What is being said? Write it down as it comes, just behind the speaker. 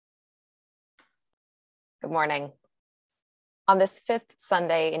Good morning. On this fifth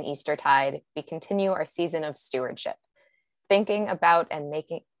Sunday in Eastertide, we continue our season of stewardship, thinking about and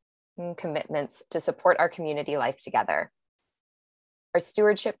making commitments to support our community life together. Our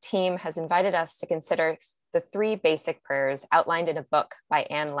stewardship team has invited us to consider the three basic prayers outlined in a book by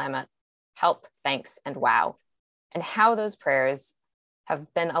Anne Lamott, Help, Thanks, and Wow, and how those prayers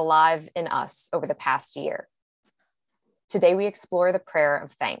have been alive in us over the past year. Today, we explore the prayer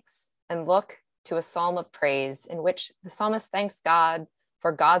of thanks and look to a psalm of praise in which the psalmist thanks God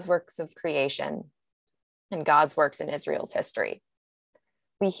for God's works of creation and God's works in Israel's history.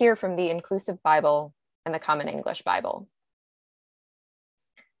 We hear from the Inclusive Bible and the Common English Bible.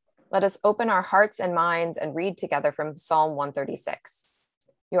 Let us open our hearts and minds and read together from Psalm 136.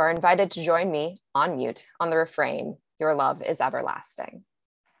 You are invited to join me on mute on the refrain, "Your love is everlasting."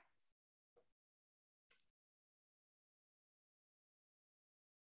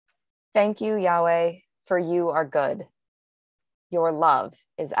 Thank you, Yahweh, for you are good. Your love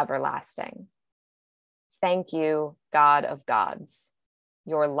is everlasting. Thank you, God of gods.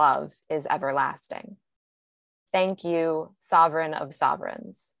 Your love is everlasting. Thank you, Sovereign of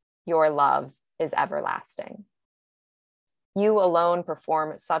sovereigns. Your love is everlasting. You alone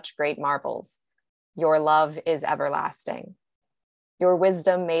perform such great marvels. Your love is everlasting. Your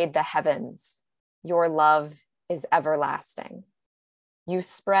wisdom made the heavens. Your love is everlasting. You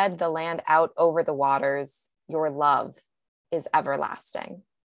spread the land out over the waters. Your love is everlasting.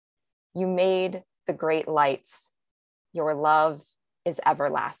 You made the great lights. Your love is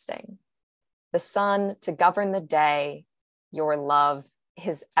everlasting. The sun to govern the day. Your love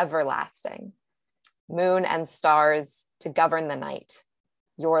is everlasting. Moon and stars to govern the night.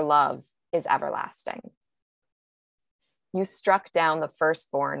 Your love is everlasting. You struck down the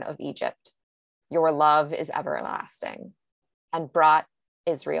firstborn of Egypt. Your love is everlasting, and brought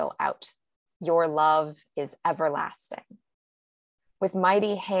Israel out. Your love is everlasting. With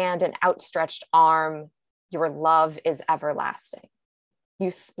mighty hand and outstretched arm, your love is everlasting. You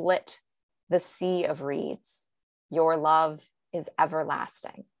split the sea of reeds. Your love is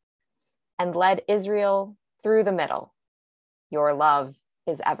everlasting, and led Israel through the middle. Your love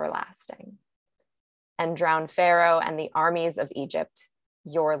is everlasting, and drowned Pharaoh and the armies of Egypt.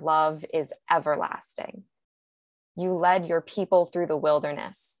 Your love is everlasting. You led your people through the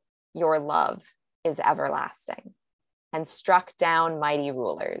wilderness. Your love is everlasting, and struck down mighty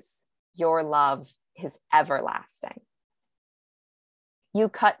rulers. Your love is everlasting. You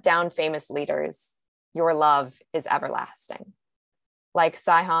cut down famous leaders. Your love is everlasting. Like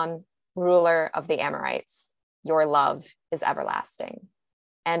Sihon, ruler of the Amorites, your love is everlasting.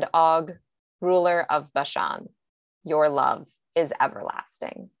 And Og, ruler of Bashan, your love is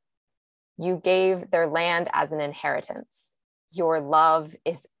everlasting. You gave their land as an inheritance. Your love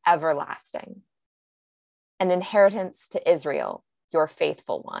is everlasting. An inheritance to Israel, your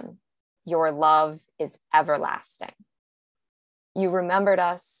faithful one. Your love is everlasting. You remembered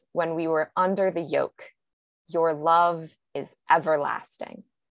us when we were under the yoke. Your love is everlasting,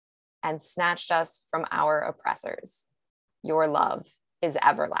 and snatched us from our oppressors. Your love is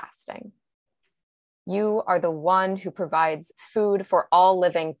everlasting. You are the one who provides food for all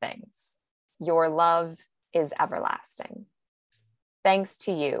living things. Your love is everlasting. Thanks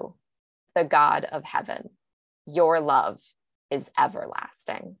to you, the God of heaven. Your love is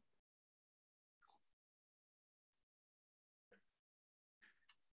everlasting.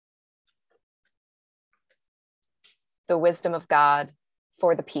 The wisdom of God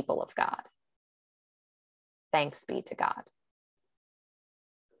for the people of God. Thanks be to God.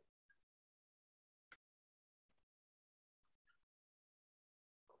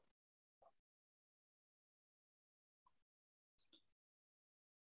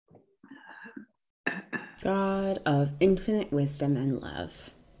 God of infinite wisdom and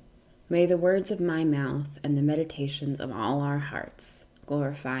love, may the words of my mouth and the meditations of all our hearts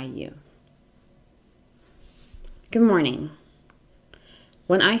glorify you. Good morning.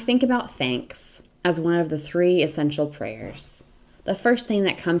 When I think about thanks as one of the three essential prayers, the first thing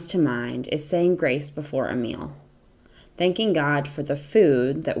that comes to mind is saying grace before a meal, thanking God for the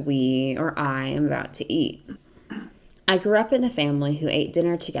food that we or I am about to eat. I grew up in a family who ate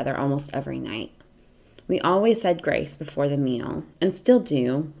dinner together almost every night. We always said grace before the meal, and still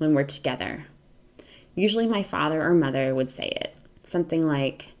do when we're together. Usually my father or mother would say it, something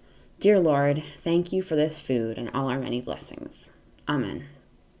like, "Dear Lord, thank you for this food and all our many blessings. Amen."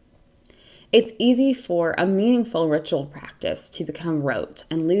 It's easy for a meaningful ritual practice to become rote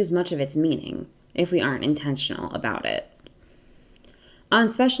and lose much of its meaning if we aren't intentional about it. On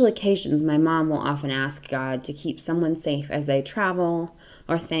special occasions, my mom will often ask God to keep someone safe as they travel,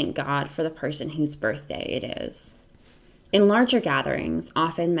 or thank God for the person whose birthday it is. In larger gatherings,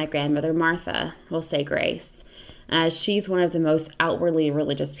 often my grandmother Martha will say grace, as she's one of the most outwardly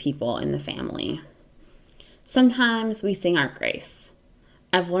religious people in the family. Sometimes we sing our grace.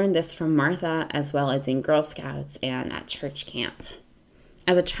 I've learned this from Martha as well as in Girl Scouts and at church camp.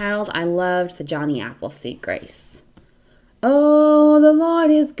 As a child, I loved the Johnny Appleseed grace. Oh, the Lord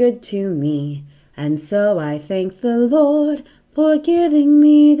is good to me, and so I thank the Lord for giving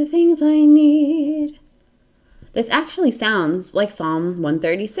me the things I need. This actually sounds like Psalm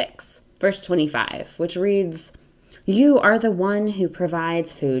 136, verse 25, which reads, "You are the one who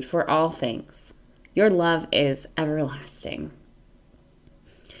provides food for all things. Your love is everlasting."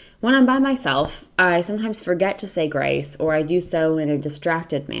 When I'm by myself, I sometimes forget to say grace, or I do so in a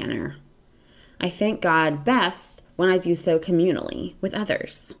distracted manner. I thank God best when I do so communally with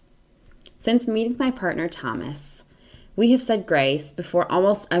others. Since meeting my partner Thomas, we have said grace before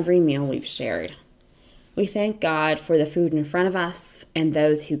almost every meal we've shared. We thank God for the food in front of us and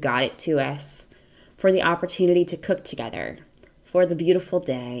those who got it to us, for the opportunity to cook together, for the beautiful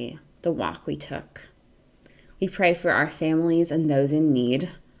day, the walk we took. We pray for our families and those in need,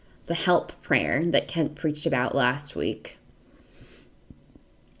 the help prayer that Kent preached about last week.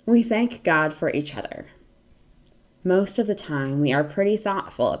 We thank God for each other. Most of the time, we are pretty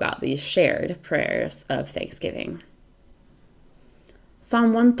thoughtful about these shared prayers of thanksgiving.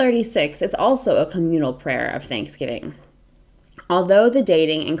 Psalm 136 is also a communal prayer of thanksgiving. Although the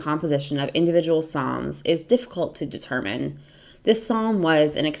dating and composition of individual psalms is difficult to determine, this psalm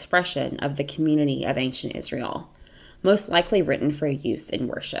was an expression of the community of ancient Israel, most likely written for use in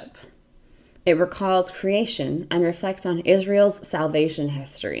worship. It recalls creation and reflects on Israel's salvation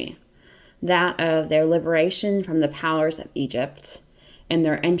history, that of their liberation from the powers of Egypt and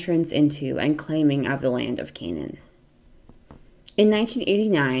their entrance into and claiming of the land of Canaan. In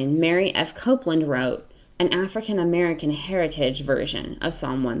 1989, Mary F. Copeland wrote an African-American heritage version of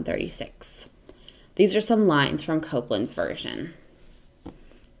Psalm 136. These are some lines from Copeland's version.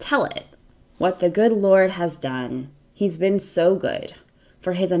 "Tell it, what the good Lord has done. He's been so good.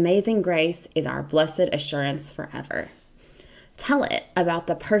 For his amazing grace is our blessed assurance forever. Tell it about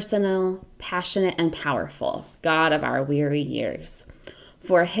the personal, passionate, and powerful God of our weary years.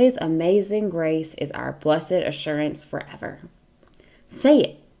 For his amazing grace is our blessed assurance forever. Say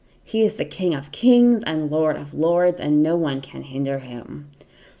it. He is the King of kings and Lord of lords, and no one can hinder him.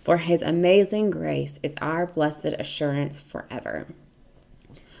 For his amazing grace is our blessed assurance forever.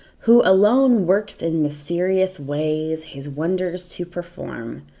 Who alone works in mysterious ways his wonders to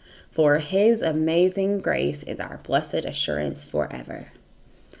perform. For his amazing grace is our blessed assurance forever.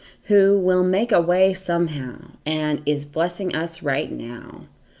 Who will make a way somehow and is blessing us right now.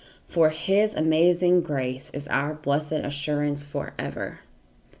 For his amazing grace is our blessed assurance forever.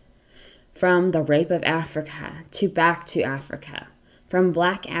 From the rape of Africa to back to Africa, from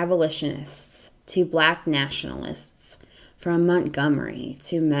black abolitionists to black nationalists, from Montgomery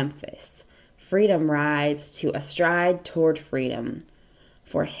to Memphis, freedom rides to a stride toward freedom.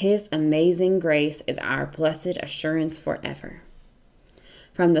 For his amazing grace is our blessed assurance forever.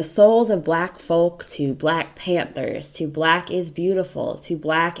 From the souls of black folk to Black Panthers, to Black is Beautiful, to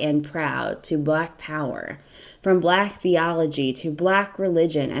Black and Proud, to Black Power. From black theology to black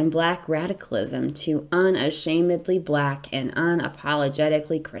religion and black radicalism to unashamedly black and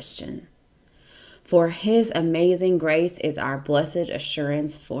unapologetically Christian. For his amazing grace is our blessed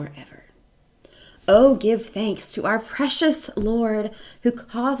assurance forever. Oh, give thanks to our precious Lord, who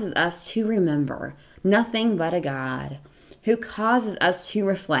causes us to remember nothing but a God, who causes us to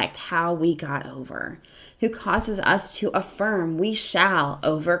reflect how we got over, who causes us to affirm we shall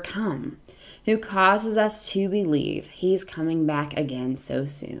overcome, who causes us to believe he's coming back again so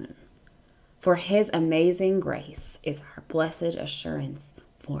soon. For his amazing grace is our blessed assurance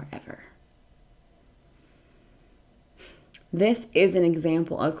forever. This is an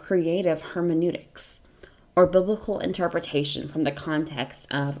example of creative hermeneutics, or biblical interpretation from the context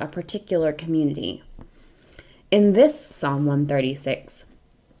of a particular community. In this Psalm 136,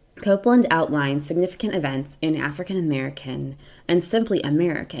 Copeland outlines significant events in African American and simply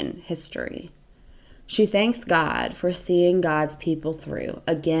American history. She thanks God for seeing God's people through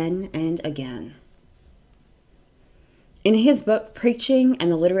again and again. In his book, Preaching and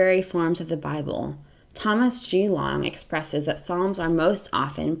the Literary Forms of the Bible, Thomas G. Long expresses that Psalms are most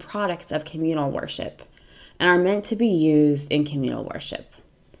often products of communal worship and are meant to be used in communal worship.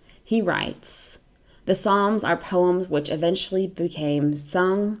 He writes, "The Psalms are poems which eventually became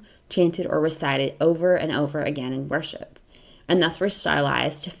sung, chanted, or recited over and over again in worship, and thus were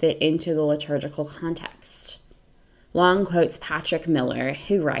stylized to fit into the liturgical context. Long quotes Patrick Miller,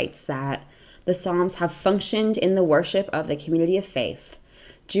 who writes that the Psalms have functioned in the worship of the community of faith,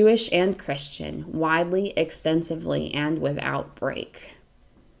 Jewish and Christian, widely, extensively, and without break.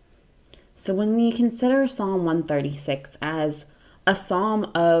 So when we consider Psalm 136 as a psalm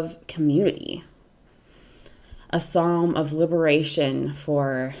of community, a psalm of liberation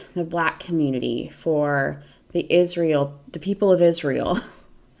for the Black community, for the people of Israel,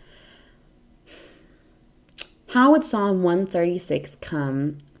 how would Psalm 136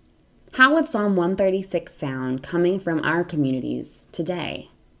 sound coming from our communities today?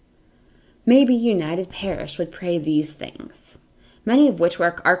 Maybe United Parish would pray these things, many of which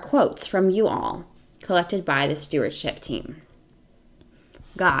are quotes from you all, collected by the stewardship team.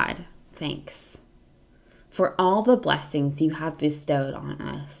 God, thanks for all the blessings you have bestowed on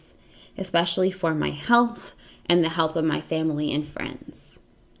us, especially for my health and the health of my family and friends.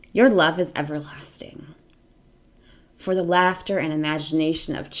 Your love is everlasting. For the laughter and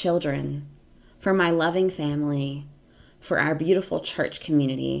imagination of children, for my loving family, for our beautiful church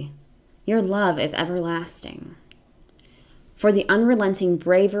community, your love is everlasting. For the unrelenting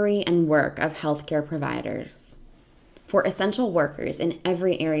bravery and work of healthcare providers, for essential workers in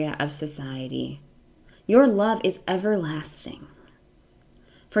every area of society, your love is everlasting.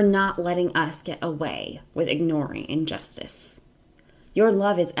 For not letting us get away with ignoring injustice, your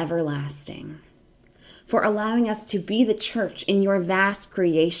love is everlasting. For allowing us to be the church in your vast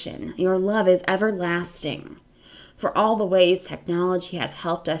creation, your love is everlasting. For all the ways technology has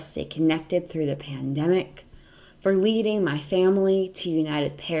helped us stay connected through the pandemic, for leading my family to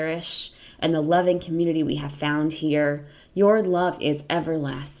United Parish and the loving community we have found here, your love is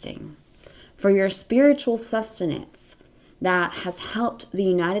everlasting. For your spiritual sustenance that has helped the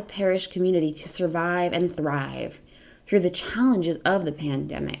United Parish community to survive and thrive through the challenges of the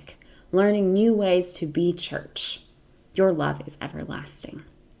pandemic, learning new ways to be church, your love is everlasting.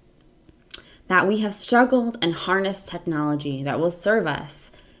 That we have struggled and harnessed technology that will serve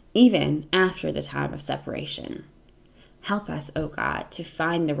us even after the time of separation. Help us, O God, to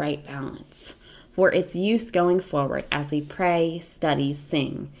find the right balance for its use going forward as we pray, study,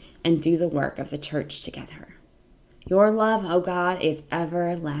 sing, and do the work of the church together. Your love, O God, is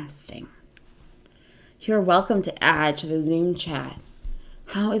everlasting. You're welcome to add to the Zoom chat.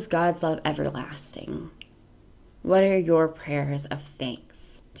 How is God's love everlasting? What are your prayers of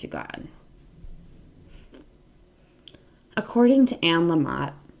thanks to God? According to Anne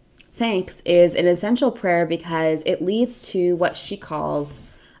Lamott, thanks is an essential prayer because it leads to what she calls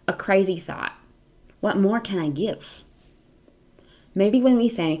a crazy thought. What more can I give? Maybe when we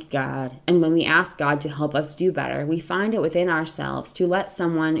thank God and when we ask God to help us do better, we find it within ourselves to let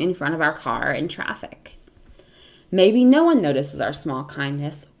someone in front of our car in traffic. Maybe no one notices our small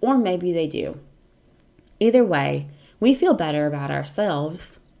kindness, or maybe they do. Either way, we feel better about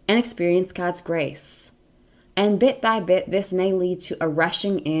ourselves and experience God's grace. And bit by bit, this may lead to a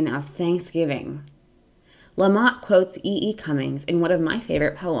rushing in of thanksgiving. Lamott quotes E.E. Cummings in one of my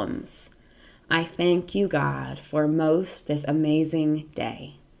favorite poems, I thank you, God, for most this amazing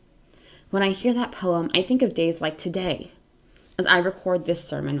day. When I hear that poem, I think of days like today, as I record this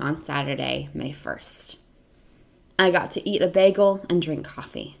sermon on Saturday, May 1st. I got to eat a bagel and drink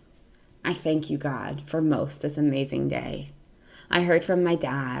coffee. I thank you, God, for most this amazing day. I heard from my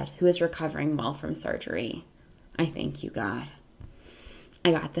dad, who is recovering well from surgery. I thank you, God.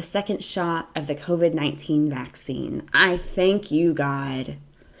 I got the second shot of the COVID-19 vaccine. I thank you, God.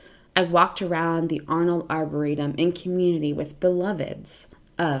 I walked around the Arnold Arboretum in community with beloveds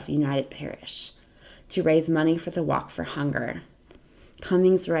of United Parish to raise money for the Walk for Hunger.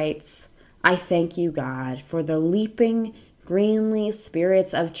 Cummings writes, I thank you, God, for the leaping, greenly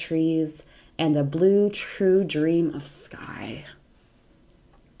spirits of trees and a blue, true dream of sky.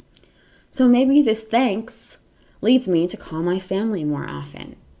 So maybe this thanks leads me to call my family more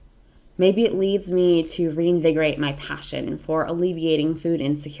often. Maybe it leads me to reinvigorate my passion for alleviating food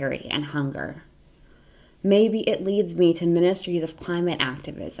insecurity and hunger. Maybe it leads me to ministries of climate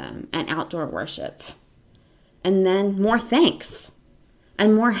activism and outdoor worship. And then more thanks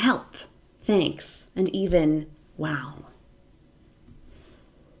and more help, thanks, and even wow.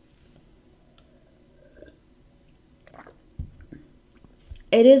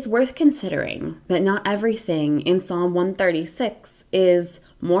 It is worth considering that not everything in Psalm 136 is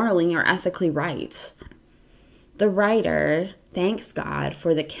morally or ethically right. The writer thanks God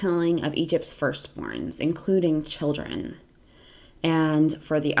for the killing of Egypt's firstborns, including children, and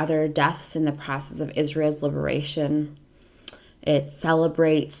for the other deaths in the process of Israel's liberation. It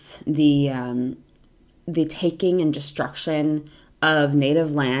celebrates the the taking and destruction of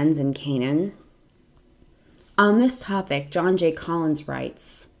native lands in Canaan. On this topic, John J. Collins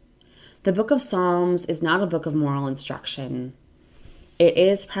writes, "The book of Psalms is not a book of moral instruction. It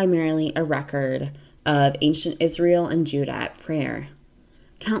is primarily a record of ancient Israel and Judah at prayer.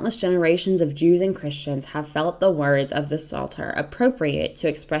 Countless generations of Jews and Christians have felt the words of the Psalter appropriate to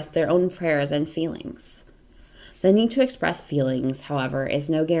express their own prayers and feelings. The need to express feelings, however, is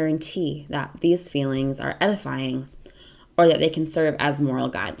no guarantee that these feelings are edifying or that they can serve as moral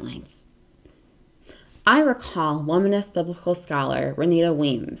guidelines." I recall womanist biblical scholar Renita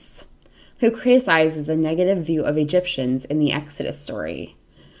Weems, who criticizes the negative view of Egyptians in the Exodus story,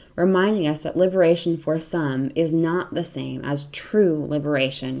 reminding us that liberation for some is not the same as true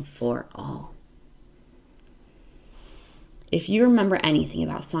liberation for all. If you remember anything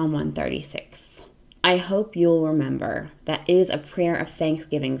about Psalm 136, I hope you'll remember that it is a prayer of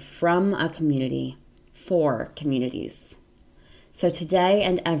thanksgiving from a community for communities. So today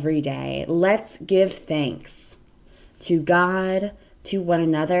and every day, let's give thanks to God, to one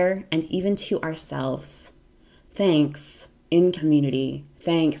another, and even to ourselves. Thanks in community.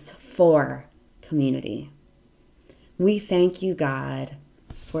 Thanks for community. We thank you, God,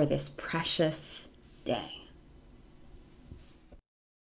 for this precious day.